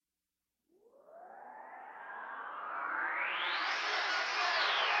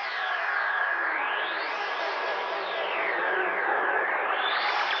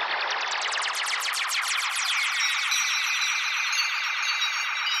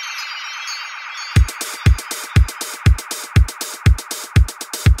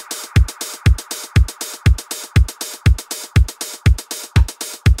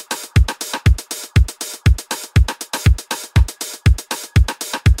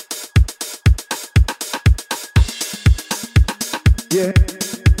Yeah.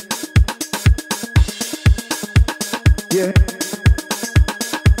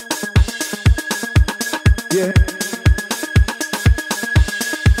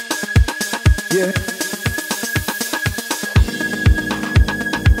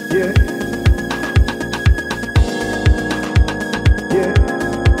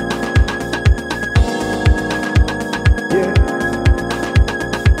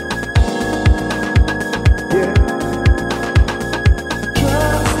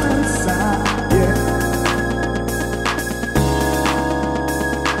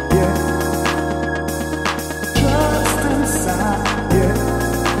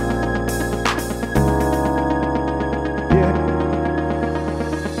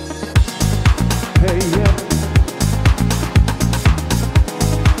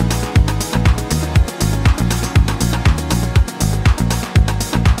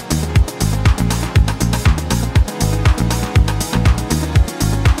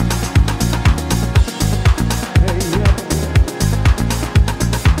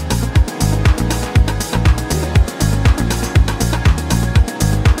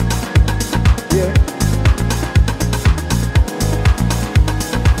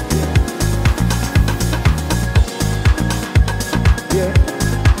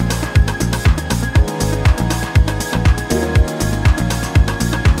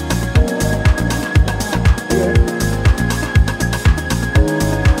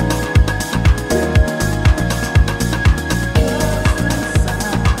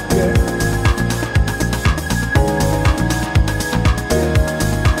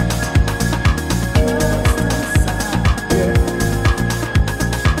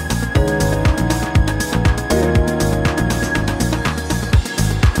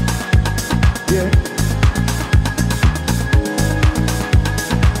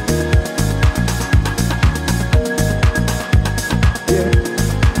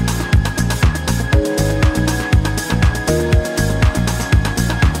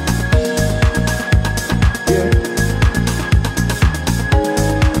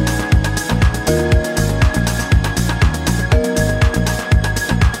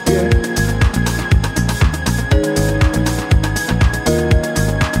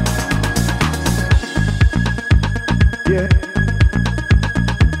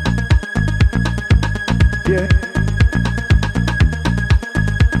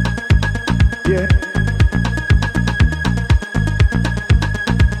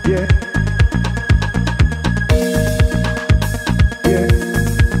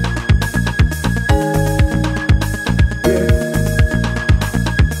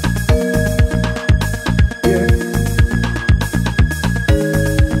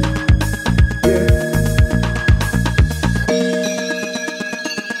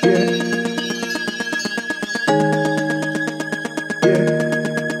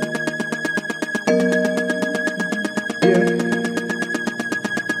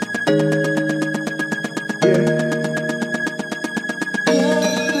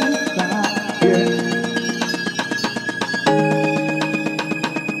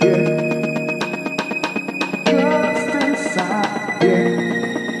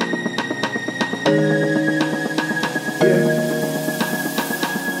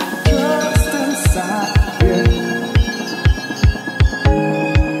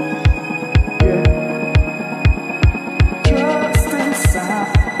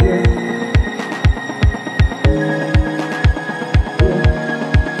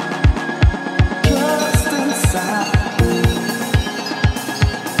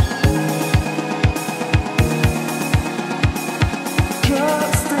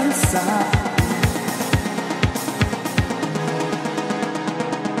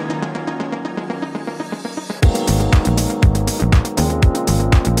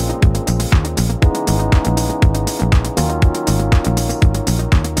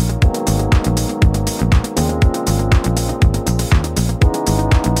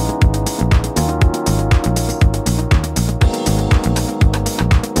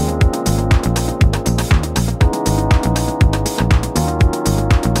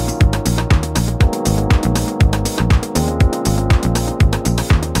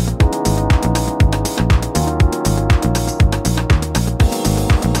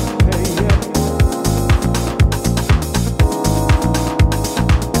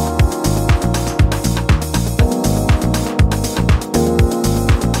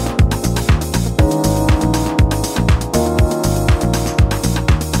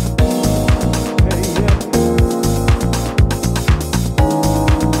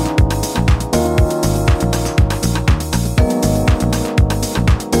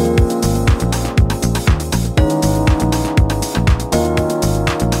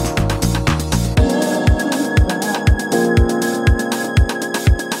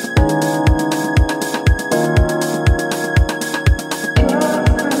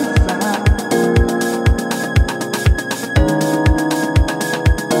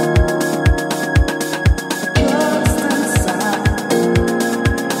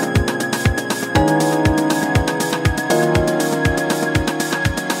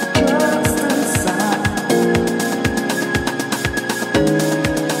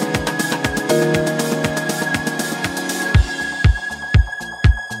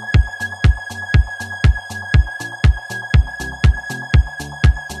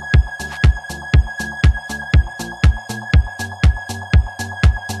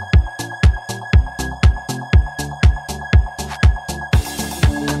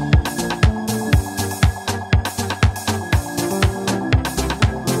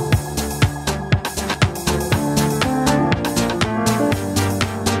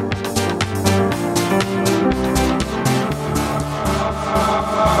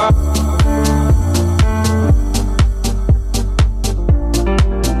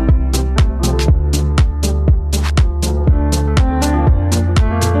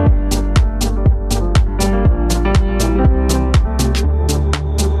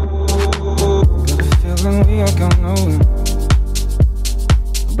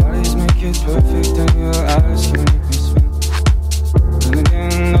 perfect and your eyes can make me swim. Then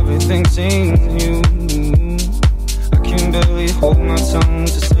again, everything seems new. I can barely hold my tongue,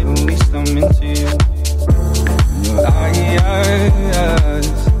 to say the least. I'm into you. And your eyes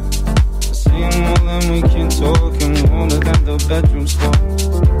are saying more than we can talk, and older than the bedroom's floor.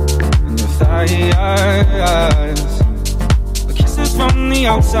 And your thighs are kisses from the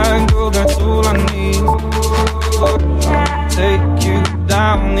outside, girl, that's all I need. Take you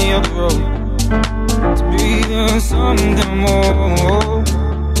down the other road to be something more.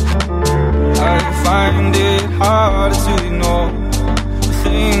 I find it hard to ignore the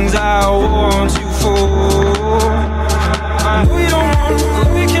things I want you for. I know you don't want what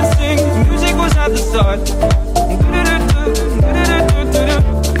we can sing. Music was at the start. The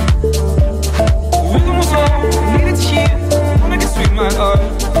rhythm was all I needed to hear. Wanna get sweet my heart.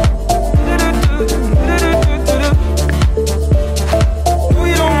 No,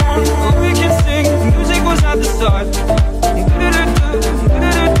 you don't want what we can sing. Music was at the start.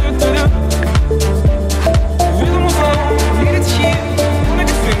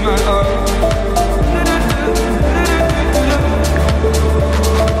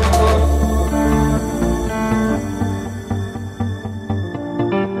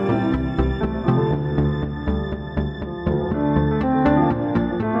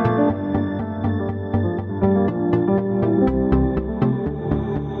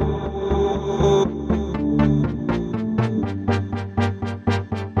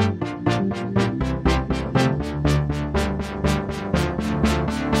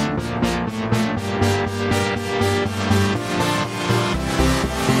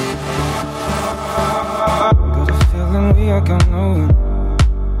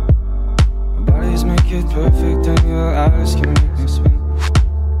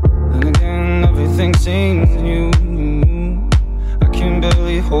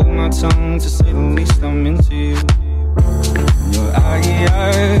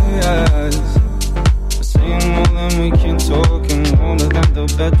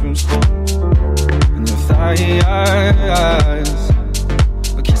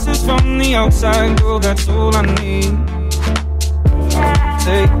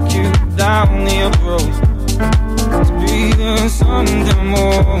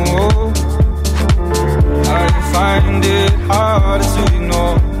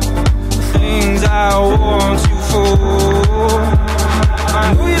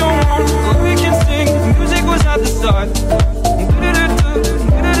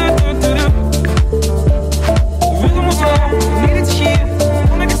 Rhythm was all I needed to hear.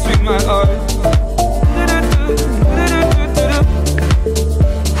 Wanna get sweet my heart.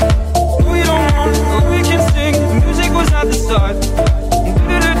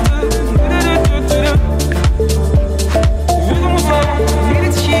 Rhythm was all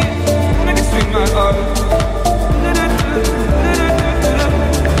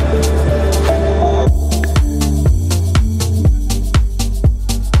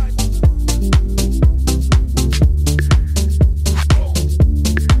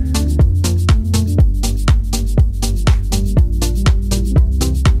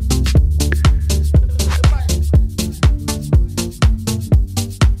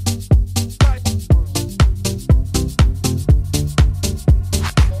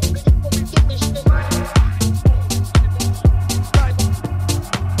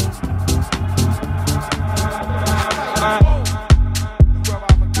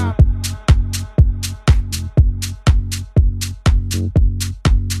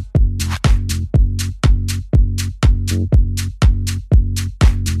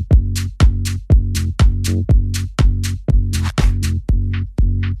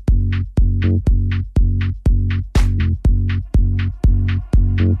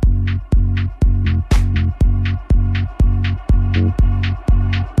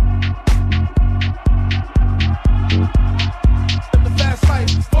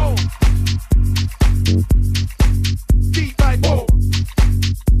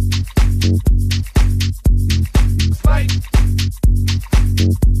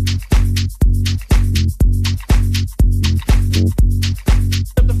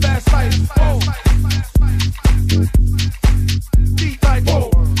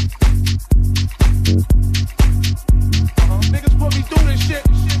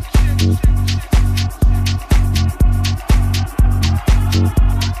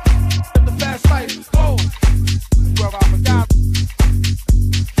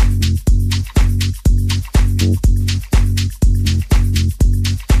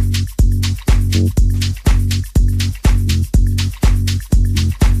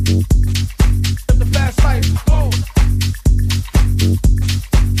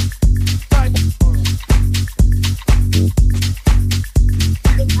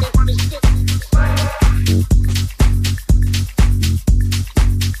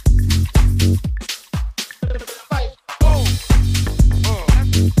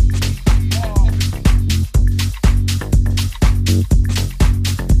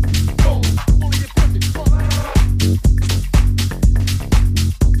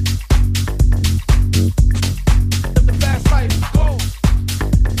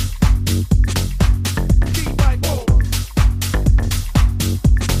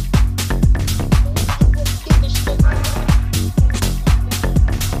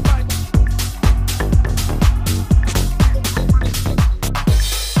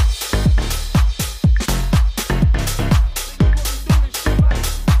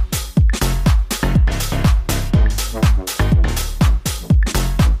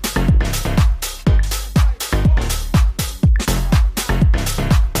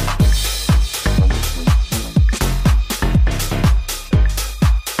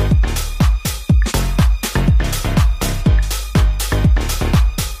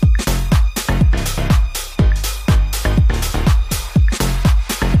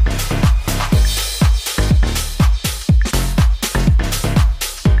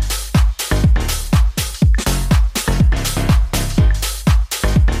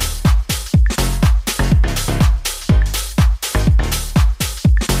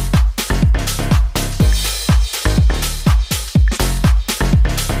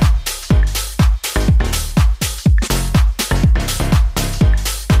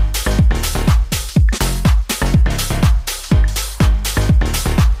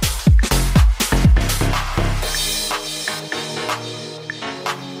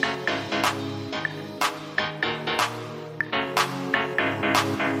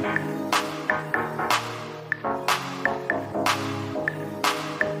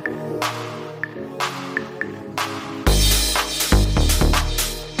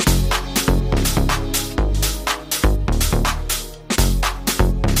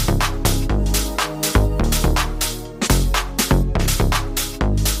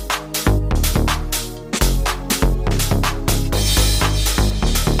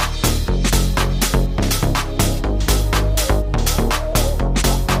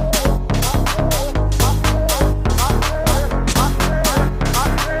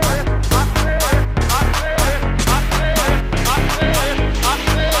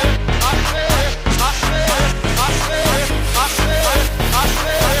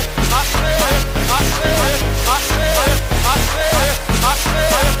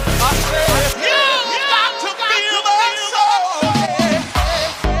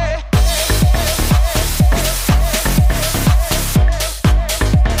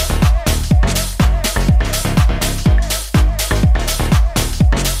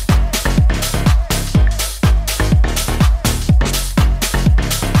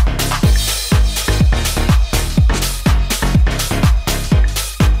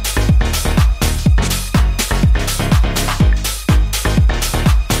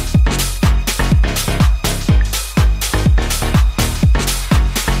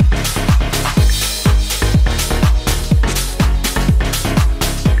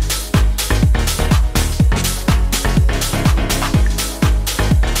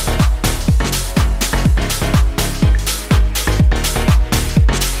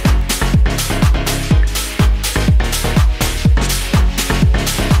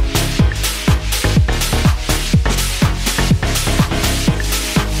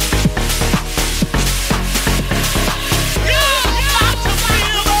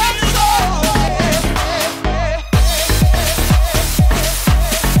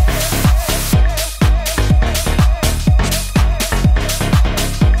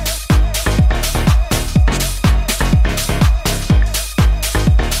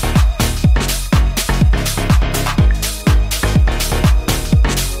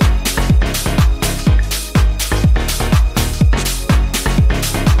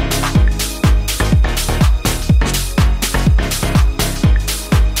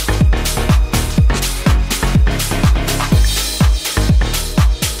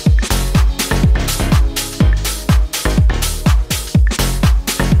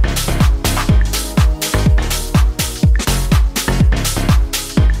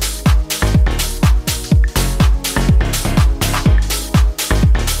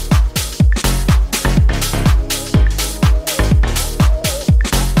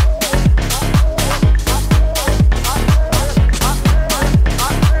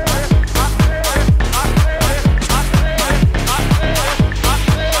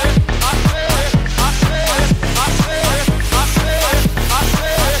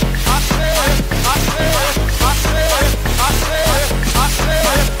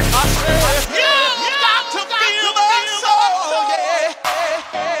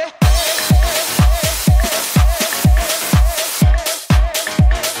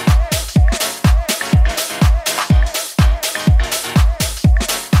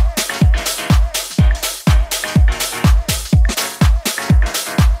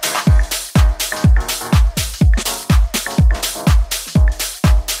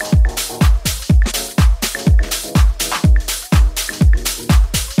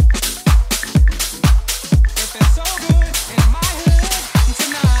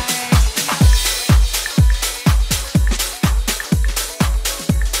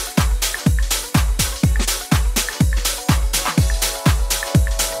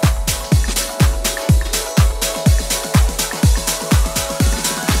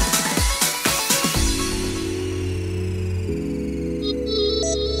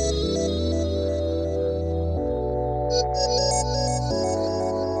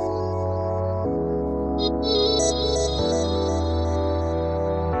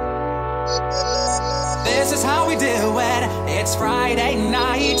Friday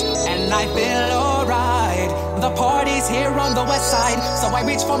night, and I feel alright. The party's here on the west side, so I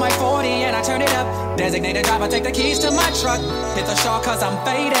reach for my 40 and I turn it up. Designated driver, take the keys to my truck. Hit the shore cause I'm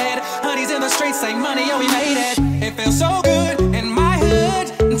faded. Honey's in the streets, say money, oh we made it. It feels so good in my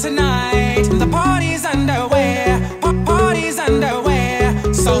hood tonight. The party's underway, party's underway.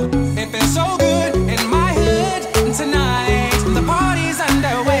 So it feels so good in my hood tonight. The party's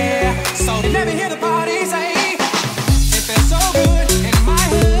underway. So you never hear the party say. It feels so good in my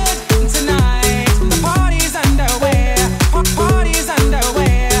hood tonight. The party's underway, party's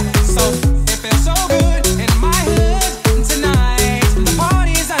underway. So it feels so good in my hood tonight. The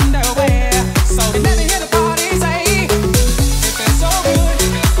party's underway. So you never hear the party say. It feels so good.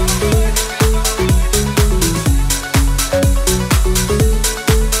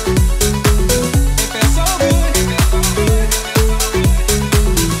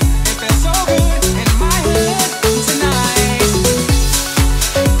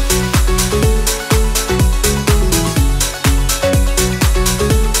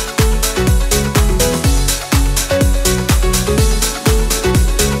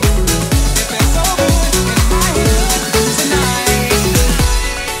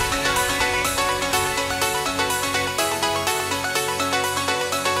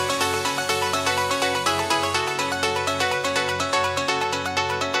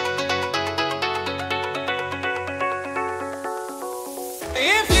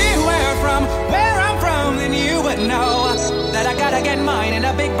 If you were from where I'm from, then you would know that I gotta get mine in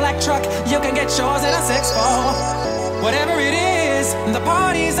a big black truck. You can get yours in a 6'4". Whatever it is, the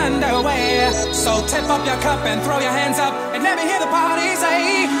party's underway. So tip up your cup and throw your hands up and let me hear the party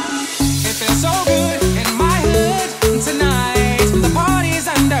say. It feels so good in my hood tonight. The party's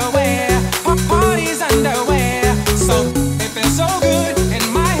underway, party's underway. So it feels so good in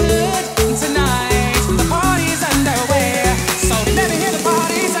my hood tonight. The party's underway. So let me hear the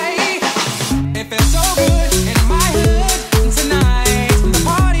party say. It feels so good in my hood tonight. The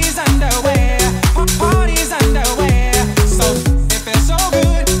party's underway, party's underway. So it feels so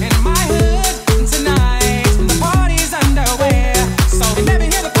good in my hood tonight. The party's underway. So let me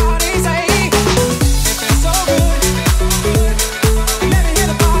hear the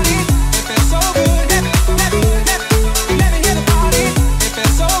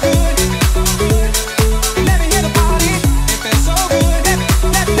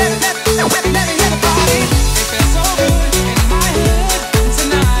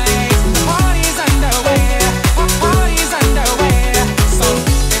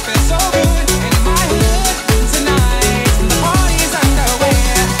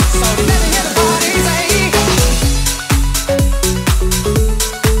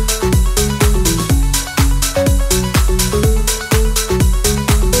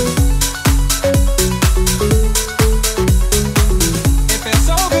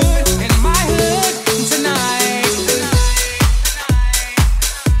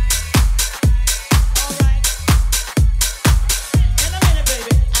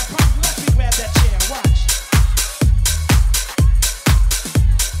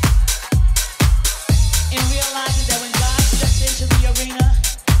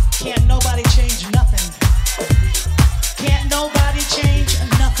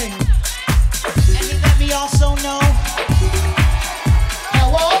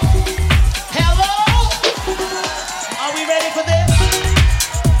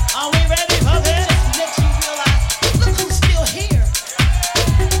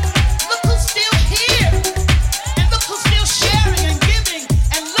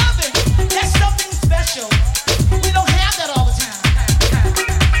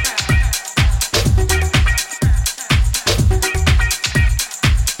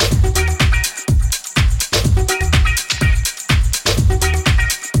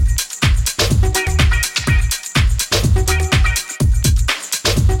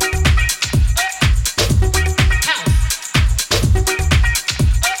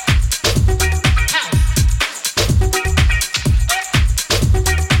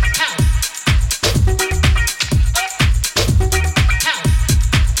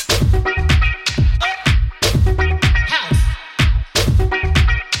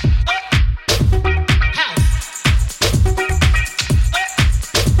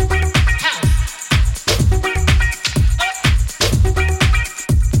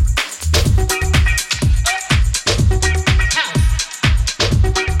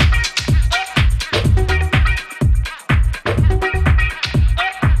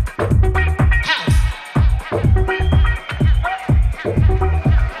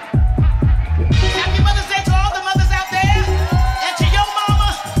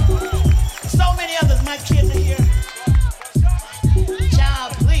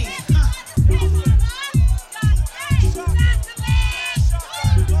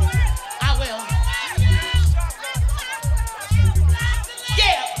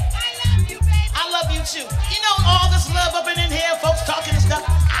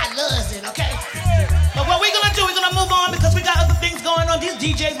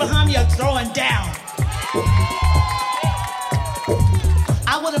DJs behind me are throwing down.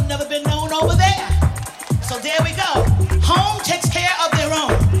 I would have never been known over there. So there we go. Home takes care of their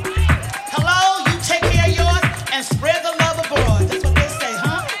own. Hello, you take care of yours and spread the love abroad. That's what they say,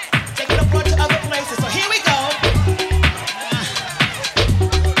 huh? Take it abroad to other places. So here we go.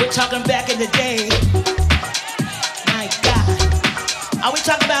 We're talking back in the day. My God. Are we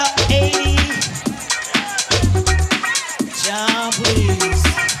talking about 80s? John,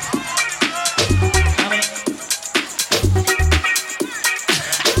 please.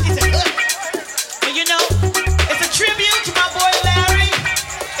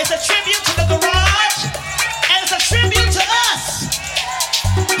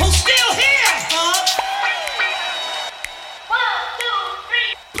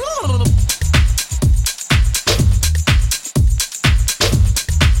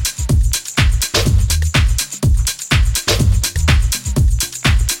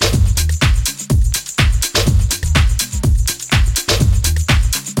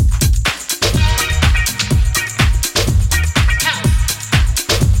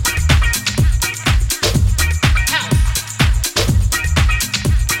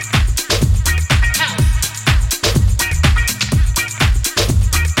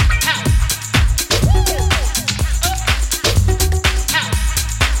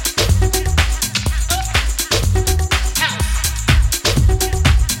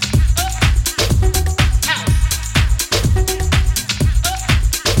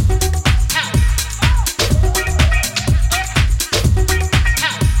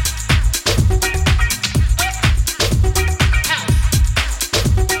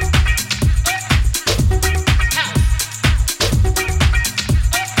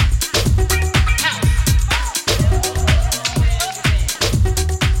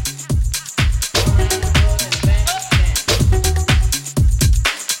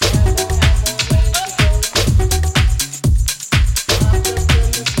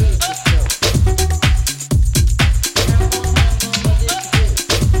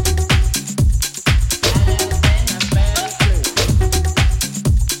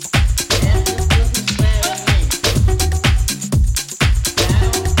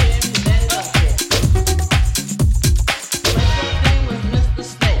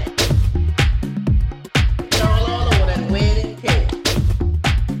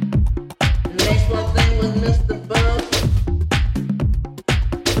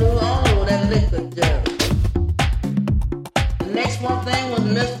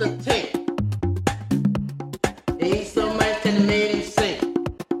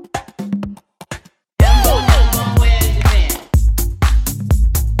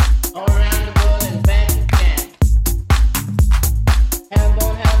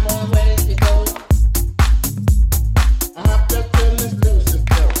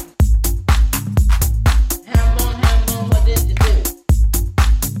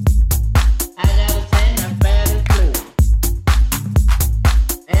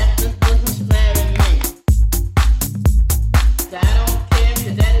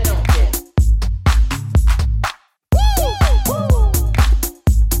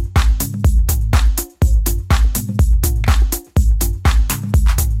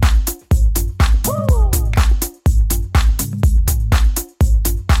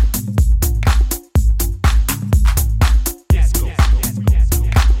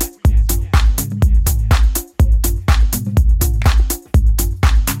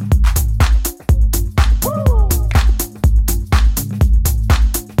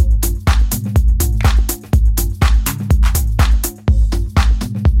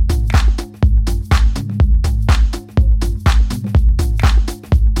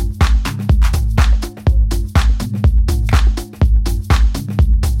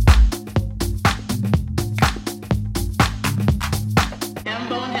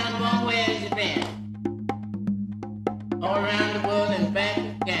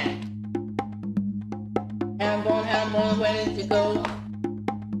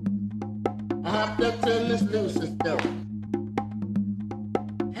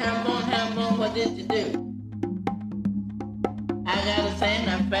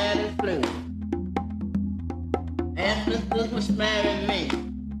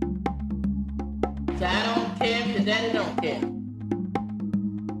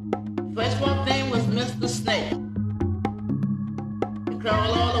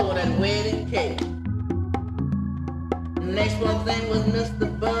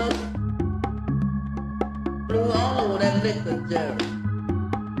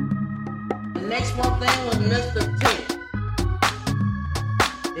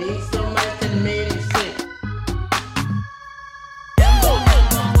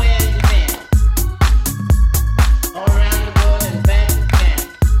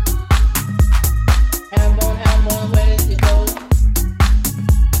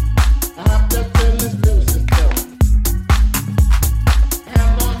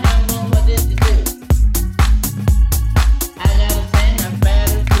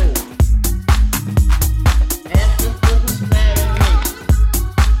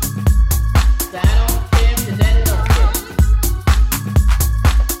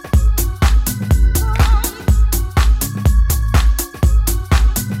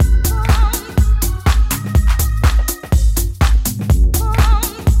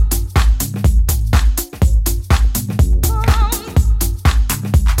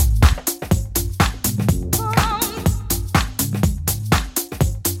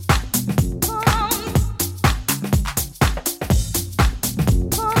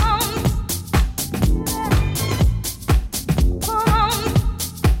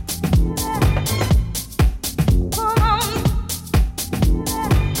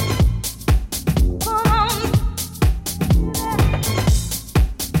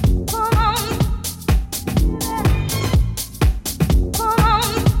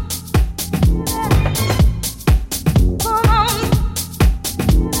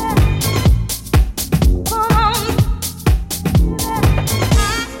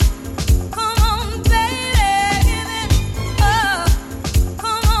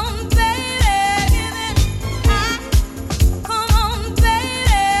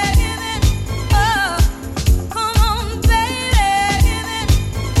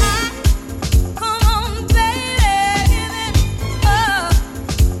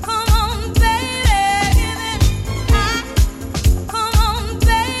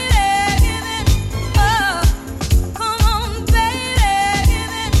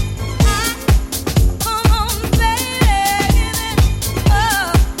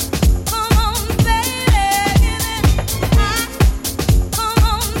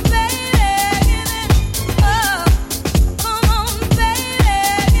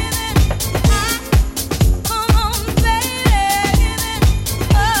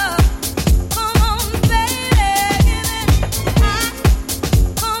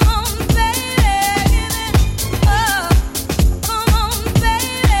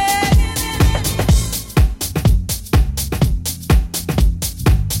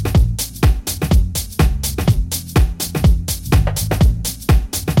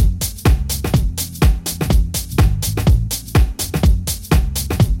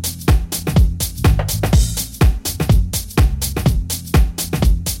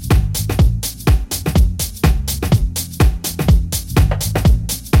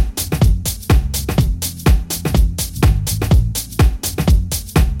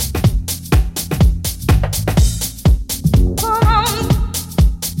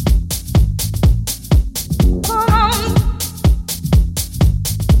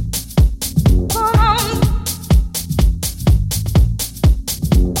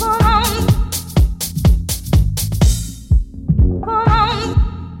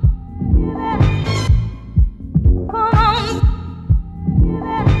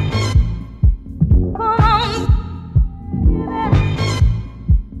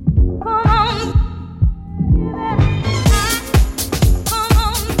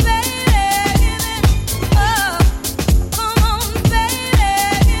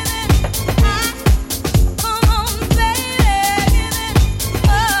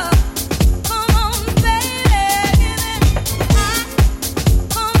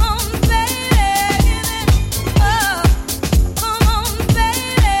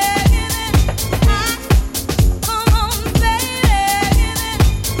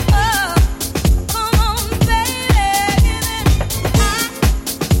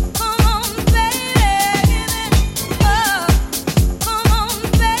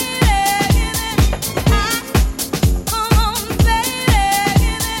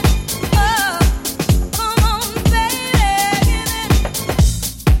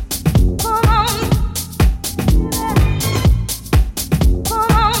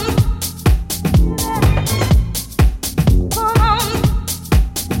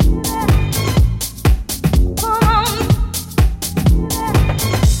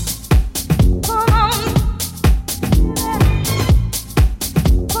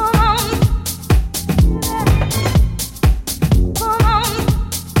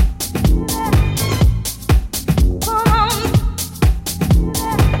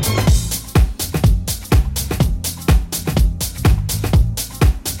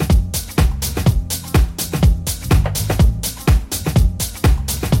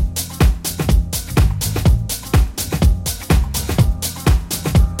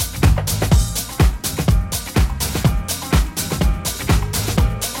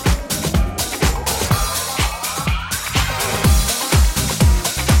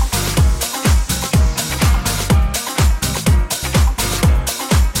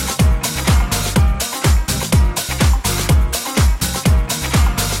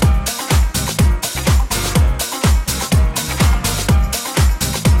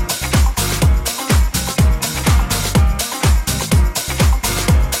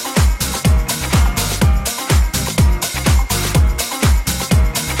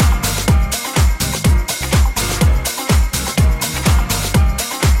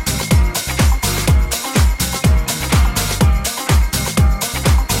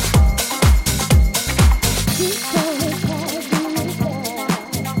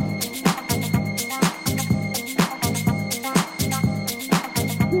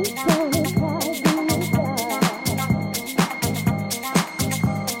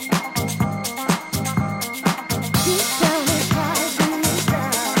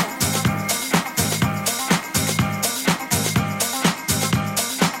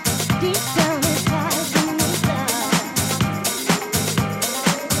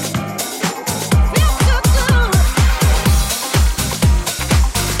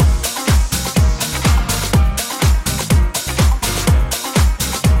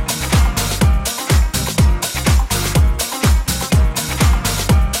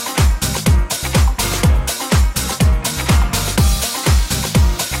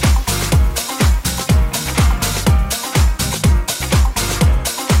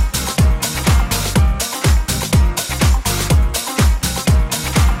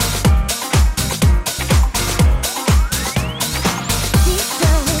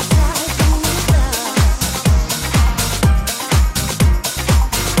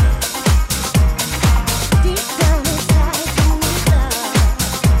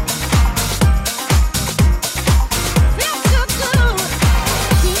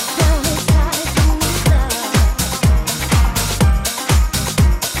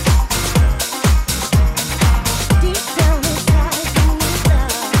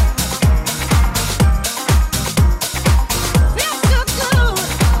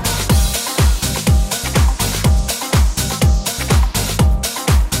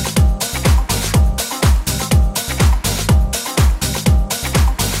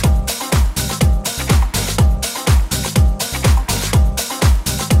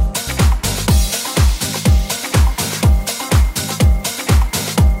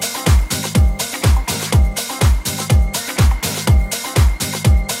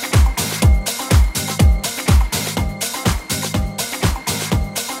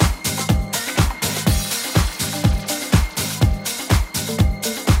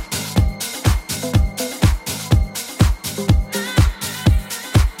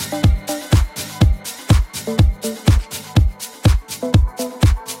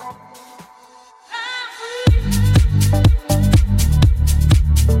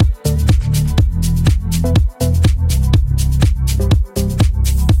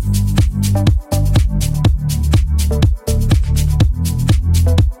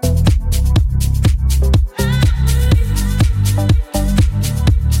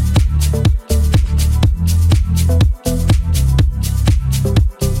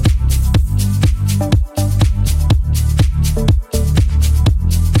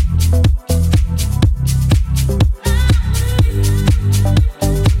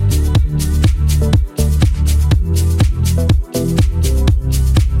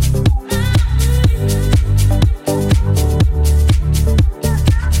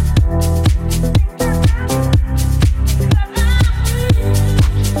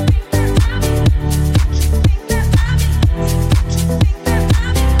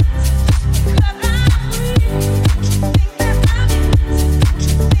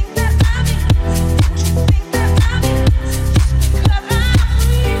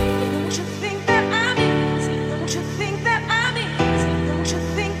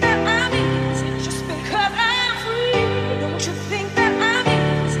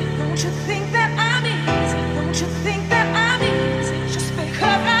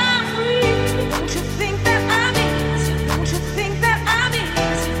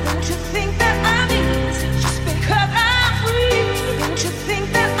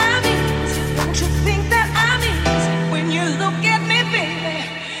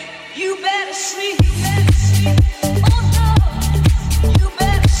 You better sleep.